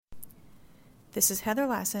This is Heather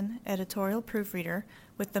Lassen, editorial proofreader,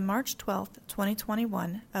 with the March 12,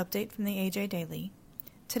 2021 update from the AJ Daily.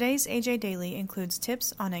 Today's AJ Daily includes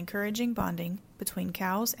tips on encouraging bonding between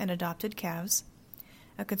cows and adopted calves,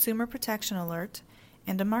 a consumer protection alert,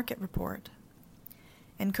 and a market report.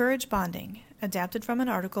 Encourage bonding, adapted from an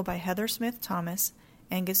article by Heather Smith Thomas,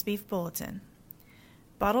 Angus Beef Bulletin.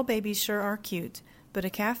 Bottle babies sure are cute, but a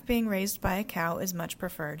calf being raised by a cow is much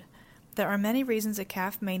preferred. There are many reasons a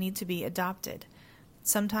calf may need to be adopted.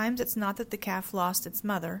 Sometimes it's not that the calf lost its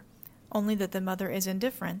mother, only that the mother is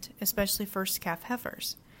indifferent, especially first calf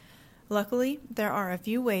heifers. Luckily, there are a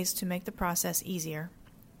few ways to make the process easier.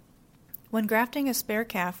 When grafting a spare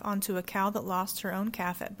calf onto a cow that lost her own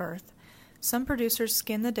calf at birth, some producers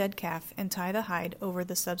skin the dead calf and tie the hide over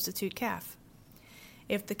the substitute calf.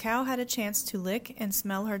 If the cow had a chance to lick and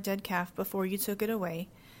smell her dead calf before you took it away,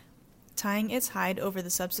 tying its hide over the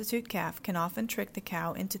substitute calf can often trick the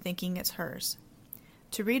cow into thinking it's hers.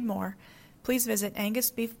 To read more, please visit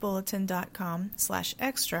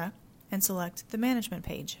angusbeefbulletin.com/extra and select the management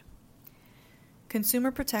page.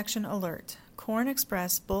 Consumer Protection Alert: Corn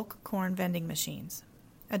Express Bulk Corn Vending Machines.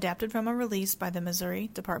 Adapted from a release by the Missouri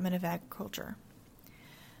Department of Agriculture.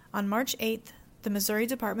 On March 8th, the Missouri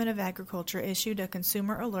Department of Agriculture issued a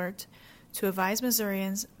consumer alert to advise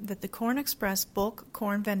Missourians that the Corn Express bulk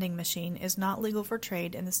corn vending machine is not legal for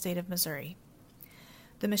trade in the state of Missouri.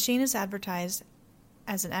 The machine is advertised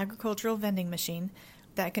as an agricultural vending machine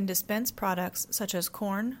that can dispense products such as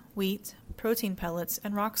corn, wheat, protein pellets,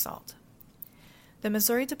 and rock salt. The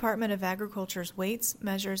Missouri Department of Agriculture's Weights,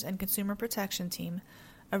 Measures, and Consumer Protection team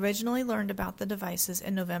originally learned about the devices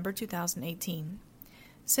in November 2018.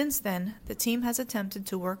 Since then, the team has attempted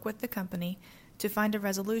to work with the company to find a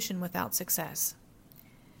resolution without success.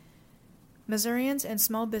 Missourians and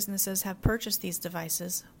small businesses have purchased these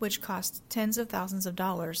devices, which cost tens of thousands of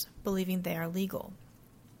dollars, believing they are legal.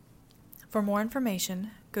 For more information,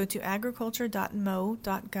 go to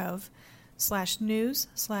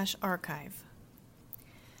agriculture.mo.gov/news/archive.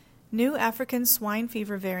 New African Swine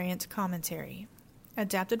Fever Variant Commentary.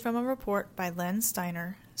 Adapted from a report by Len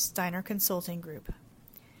Steiner, Steiner Consulting Group.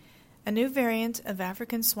 A new variant of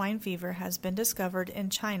African swine fever has been discovered in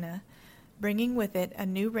China, bringing with it a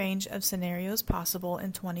new range of scenarios possible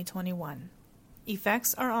in 2021.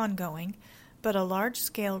 Effects are ongoing, but a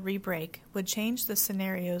large-scale rebreak would change the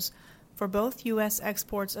scenarios for both U.S.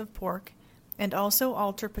 exports of pork and also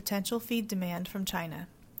alter potential feed demand from China.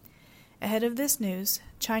 Ahead of this news,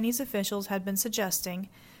 Chinese officials had been suggesting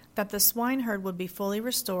that the swine herd would be fully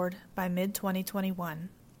restored by mid-2021.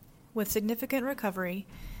 With significant recovery,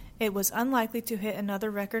 it was unlikely to hit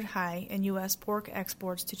another record high in U.S. pork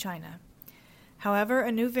exports to China. However,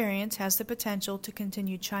 a new variant has the potential to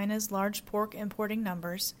continue China's large pork importing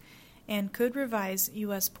numbers and could revise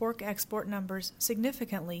U.S. pork export numbers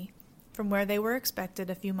significantly from where they were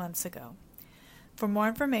expected a few months ago. For more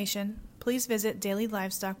information, please visit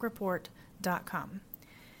dailylivestockreport.com.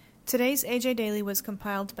 Today's AJ Daily was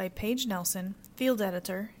compiled by Paige Nelson, field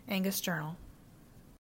editor, Angus Journal.